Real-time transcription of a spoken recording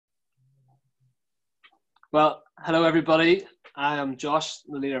Well, hello everybody. I am Josh,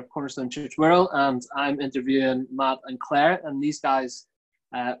 the leader of Cornerstone Church World, and I'm interviewing Matt and Claire, and these guys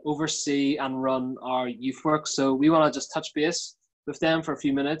oversee and run our youth work. So we want to just touch base with them for a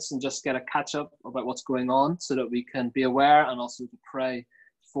few minutes and just get a catch up about what's going on so that we can be aware and also to pray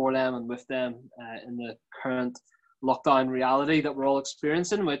for them and with them in the current lockdown reality that we're all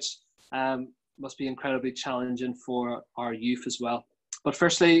experiencing, which must be incredibly challenging for our youth as well. But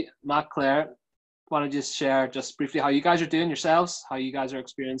firstly, Matt, Claire, why don't you just share just briefly how you guys are doing yourselves, how you guys are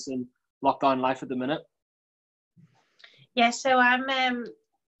experiencing lockdown life at the minute? Yeah, so I'm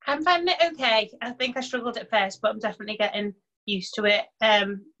finding it okay. I think I struggled at first, but I'm definitely getting used to it.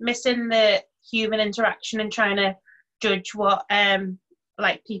 Missing the human interaction and trying to judge what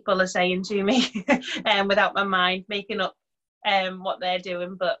like people are saying to me without my mind making up what they're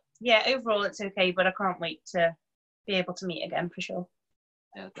doing. But yeah, overall it's okay, but I can't wait to be able to meet again for sure.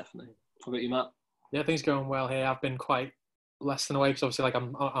 Yeah, definitely. How about you, Matt? Yeah, things going well here. I've been quite blessed in a way because obviously, like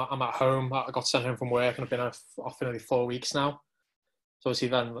I'm at home. I got sent home from work and I've been off for nearly 4 weeks now. So obviously,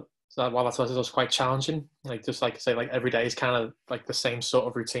 while that's was quite challenging. Like just like I say, like every day is kind of like the same sort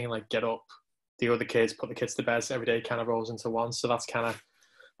of routine. Like get up, deal with the kids, put the kids to bed. So every day kind of rolls into one. So that's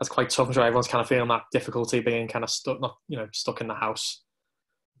quite tough. So everyone's kind of feeling that difficulty being kind of stuck, stuck in the house.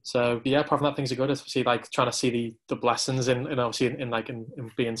 So yeah, apart from that, things are good. Obviously, like trying to see the blessings in obviously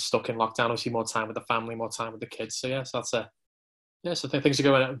in being stuck in lockdown. Obviously, more time with the family, more time with the kids. So yeah, so that's so things are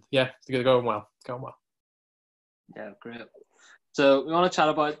going. Yeah, they're going well. Going well. Yeah, great. So we want to chat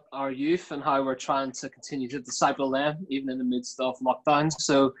about our youth and how we're trying to continue to disciple them, even in the midst of lockdowns.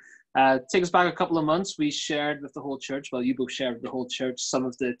 So take us back a couple of months. We shared with the whole church. Well, you both shared with the whole church some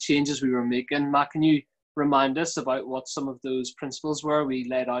of the changes we were making. Matt, can you remind us about what some of those principles were we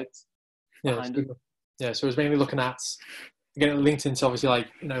laid out behind it? Yeah, so it was mainly looking at, again, linked into obviously like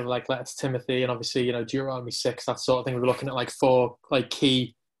letter to Timothy and obviously Deuteronomy 6, that sort of thing. We were looking at like 4 like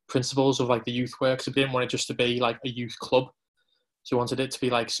key principles of like the youth work. So we didn't want it just to be like a youth club. So we wanted it to be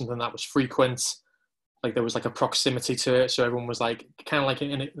like something that was frequent, like there was like a proximity to it. So everyone was like kind of like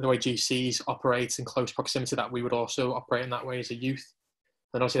in the way GCs operate in close proximity, that we would also operate in that way as a youth.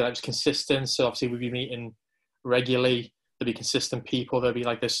 And obviously that was consistent. So obviously we'd be meeting regularly. There'd be consistent people. There'd be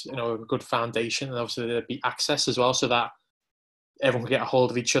like this, a good foundation. And obviously there'd be access as well, so that everyone could get a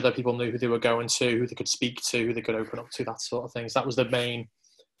hold of each other. People knew who they were going to, who they could speak to, who they could open up to, that sort of things. That was the main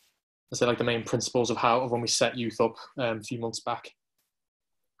principles of when we set youth up a few months back.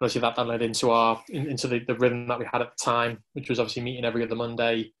 Obviously that led into the rhythm that we had at the time, which was obviously meeting every other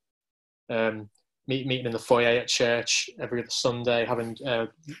Monday, meeting in the foyer at church every other Sunday, having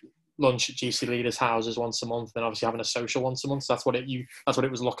lunch at GC leaders' houses once a month, and obviously having a social once a month. So that's what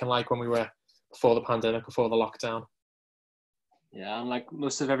it was looking like when we were before the pandemic, before the lockdown. Yeah, and like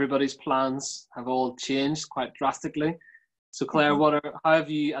most of everybody's plans have all changed quite drastically. So Claire, how have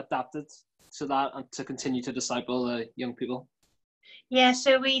you adapted to that and to continue to disciple young people? Yeah,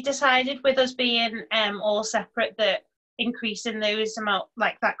 so we decided with us being all separate that increasing those amount,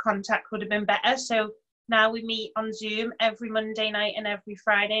 like that contact would have been better. So now we meet on Zoom every Monday night and every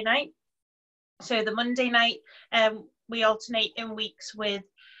Friday night. So the Monday night, we alternate in weeks with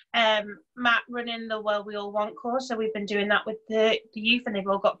Matt running the Well We All Want course. So we've been doing that with the youth, and they've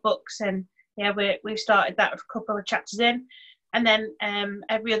all got books, and yeah, we've started that with a couple of chapters in. And then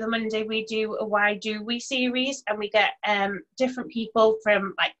every other Monday we do a Why Do We series, and we get different people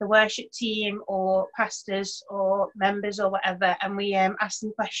from like the worship team or pastors or members or whatever, and we ask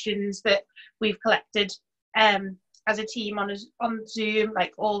them questions that we've collected as a team on Zoom,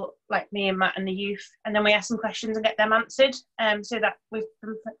 like me and Matt and the youth, and then we ask them questions and get them answered. So that we've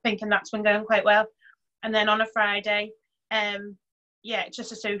been thinking that's been going quite well. And then on a Friday, it's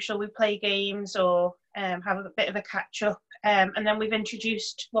just a social. We play games or have a bit of a catch up. And then we've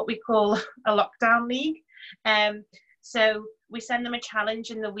introduced what we call a lockdown league. So we send them a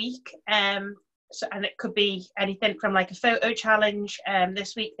challenge in the week. And it could be anything from like a photo challenge.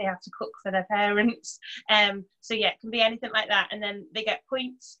 This week they have to cook for their parents. So yeah, it can be anything like that. And then they get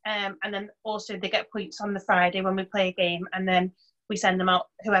points. And then also they get points on the Friday when we play a game. And then we send them out.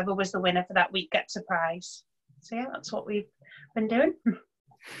 Whoever was the winner for that week gets a prize. So yeah, that's what we've been doing.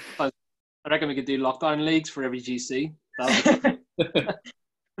 I reckon we could do lockdown leagues for every GC. Yeah,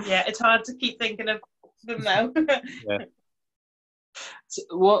 it's hard to keep thinking of them now. Yeah. So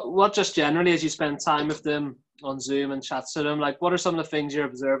what just generally, as you spend time with them on Zoom and chat to them, like what are some of the things you're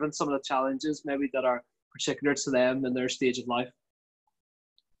observing, some of the challenges maybe that are particular to them in their stage of life?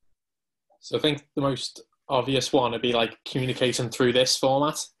 So I think the most obvious one would be like communicating through this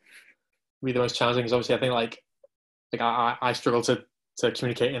format. Would be the most challenging, because obviously I think like I struggle to to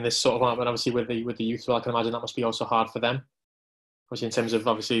communicate in this sort of environment. Obviously with the youth, well, I can imagine that must be also hard for them. Obviously in terms of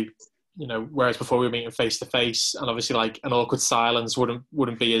whereas before we were meeting face to face, and obviously like an awkward silence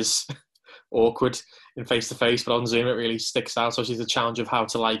wouldn't be as awkward in face to face, but on Zoom it really sticks out. So it's the challenge of how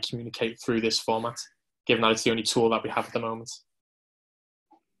to like communicate through this format, given that it's the only tool that we have at the moment.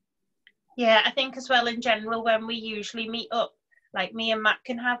 Yeah, I think as well in general, when we usually meet up, like me and Matt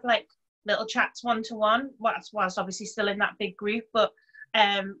can have like little chats one-to-one, whilst obviously still in that big group, but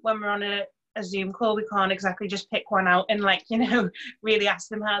when we're on a Zoom call, we can't exactly just pick one out and like, really ask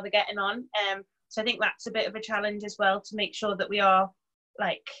them how they're getting on. So I think that's a bit of a challenge as well, to make sure that we are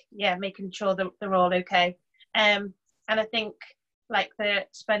like, making sure that they're all okay. And I think like they're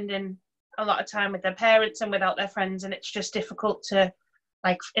spending a lot of time with their parents and without their friends, and it's just difficult to,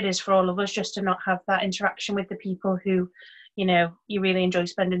 like it is for all of us, just to not have that interaction with the people who, you really enjoy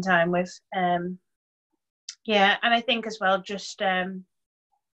spending time with. And I think as well, just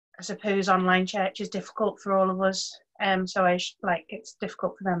I suppose online church is difficult for all of us. So it's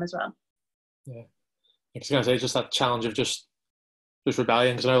difficult for them as well. Yeah, I was going to say just that challenge of just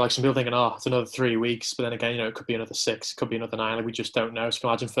rebellion, because I know like some people thinking, oh, it's another 3 weeks, but then again, it could be another 6, could be another 9. Like we just don't know. So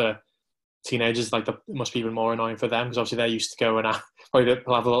imagine for teenagers, like it must be even more annoying for them, because obviously they're used to going out. Probably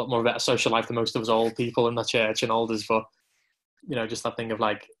they'll have a lot more of a better social life than most of us old people in the church and olders, but just that thing of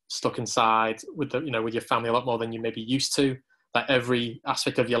like stuck inside with with your family a lot more than you maybe used to. Like every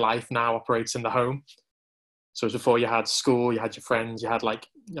aspect of your life now operates in the home. So as before you had school, you had your friends, you had like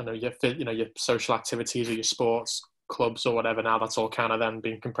your social activities or your sports clubs or whatever. Now that's all kind of then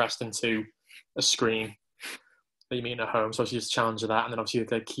being compressed into a screen that you meet at home. So obviously just challenge of that, and then obviously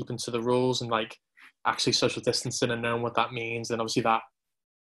they're keeping to the rules and like actually social distancing and knowing what that means. And obviously that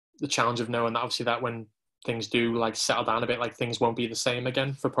the challenge of knowing that obviously that when things do like settle down a bit, like things won't be the same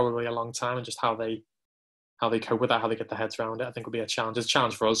again for probably a long time, and just how they cope with that, how they get their heads around it, I think will be a challenge. It's a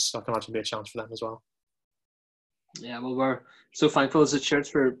challenge for us. I can imagine it'll be a challenge for them as well. Yeah, well, we're so thankful as a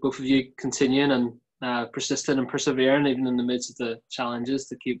church for both of you continuing and persisting and persevering even in the midst of the challenges,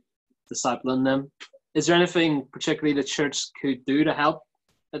 to keep discipling them. Is there anything particularly the church could do to help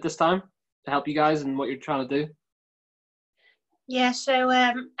at this time, to help you guys in what you're trying to do? Yeah, so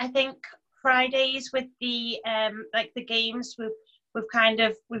I think Fridays with the the games,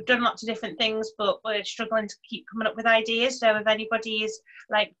 we've done lots of different things, but we're struggling to keep coming up with ideas. So if anybody's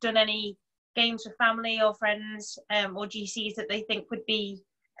like done any games with family or friends or GCs that they think would be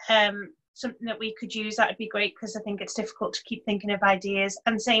something that we could use, that would be great, because I think it's difficult to keep thinking of ideas.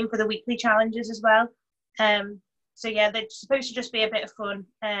 And same for the weekly challenges as well. So yeah, they're supposed to just be a bit of fun.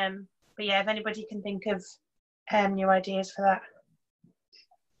 But yeah, if anybody can think of new ideas for that.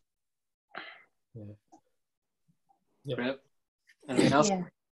 Yeah. Great. Anything else? Yeah.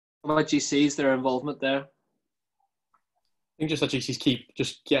 What about GCs, their involvement there? I think just that GCs keep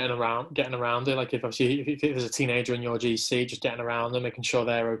just getting around it. Like if there's a teenager in your GC, just getting around them, making sure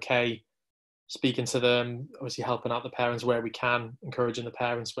they're okay, speaking to them, obviously helping out the parents where we can, encouraging the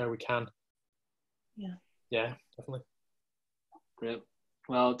parents where we can. Yeah, definitely. Great.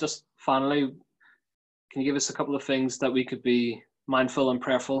 Well, just finally, can you give us a couple of things that we could be mindful and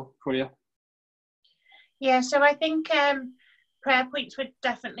prayerful for you? Yeah, so I think prayer points would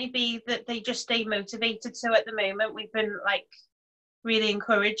definitely be that they just stay motivated. So at the moment, we've been like really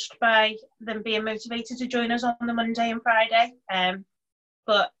encouraged by them being motivated to join us on the Monday and Friday.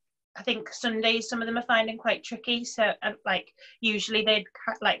 But I think Sundays, some of them are finding quite tricky. So like usually they'd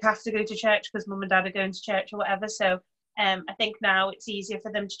have to go to church because mum and dad are going to church or whatever. So I think now it's easier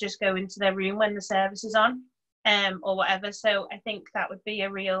for them to just go into their room when the service is on or whatever. So I think that would be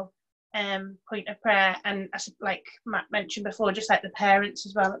a real point of prayer. And like Matt mentioned before, just like the parents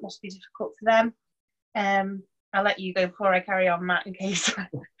as well, it must be difficult for them. I'll let you go before I carry on, Matt, in case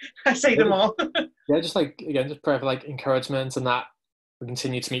I say them all. Yeah, just like, again, just pray for like encouragement, and that we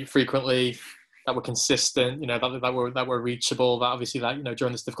continue to meet frequently, that we're consistent, that we're reachable, that obviously that,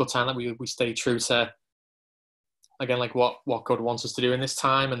 during this difficult time that we stay true to, again, like what God wants us to do in this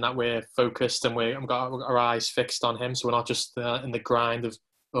time, and that we're focused and we've got our eyes fixed on him. So we're not just in the grind of,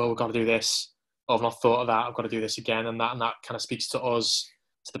 oh, we've got to do this, oh, I've not thought of that, I've got to do this again. And that kind of speaks to us,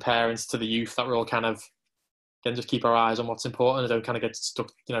 to the parents, to the youth, that we're all kind of, again, just keep our eyes on what's important and don't kind of get stuck,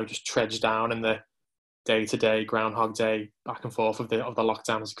 just trudge down in the day-to-day, Groundhog Day, back and forth of the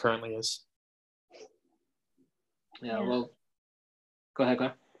lockdown as it currently is. Yeah, well, go ahead,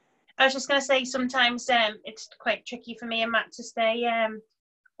 Claire. I was just going to say, sometimes it's quite tricky for me and Matt to stay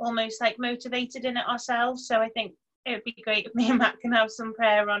almost like motivated in it ourselves. So I think it would be great if me and Matt can have some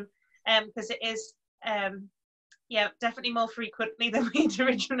prayer on, because it is, definitely more frequently than we'd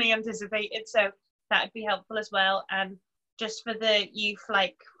originally anticipated. So that would be helpful as well. And just for the youth,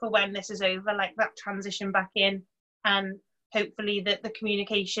 like for when this is over, like that transition back in, and hopefully that the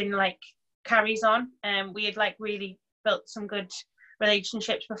communication like carries on. We had like really built some good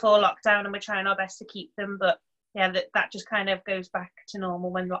relationships before lockdown, and we're trying our best to keep them, but yeah, that just kind of goes back to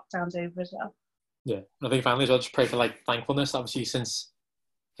normal when lockdown's over as well. Yeah, I think finally as well, just pray for like thankfulness. Obviously, since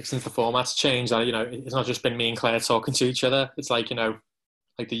the format's changed, you know, it's not just been me and Claire talking to each other. It's like, you know,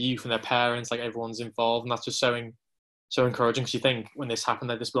 like the youth and their parents, like everyone's involved, and that's just so encouraging. Because you think when this happened,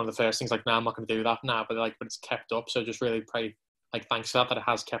 that this was one of the first things. Like, no, I'm not going to do that now, but it's kept up. So just really pray, like, thanks for that it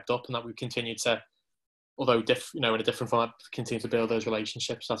has kept up, and that we continue to, although in a different format, continue to build those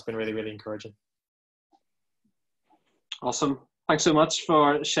relationships. That's been really, really encouraging. Awesome. Thanks so much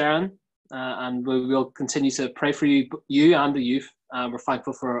for sharing. And we will continue to pray for you and the youth. We're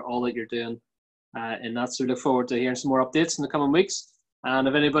thankful for all that you're doing in that. So we look forward to hearing some more updates in the coming weeks. And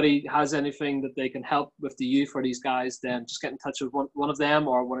if anybody has anything that they can help with the youth or these guys, then just get in touch with one of them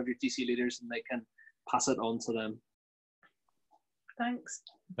or one of your DC leaders, and they can pass it on to them. Thanks.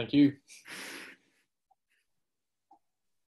 Thank you.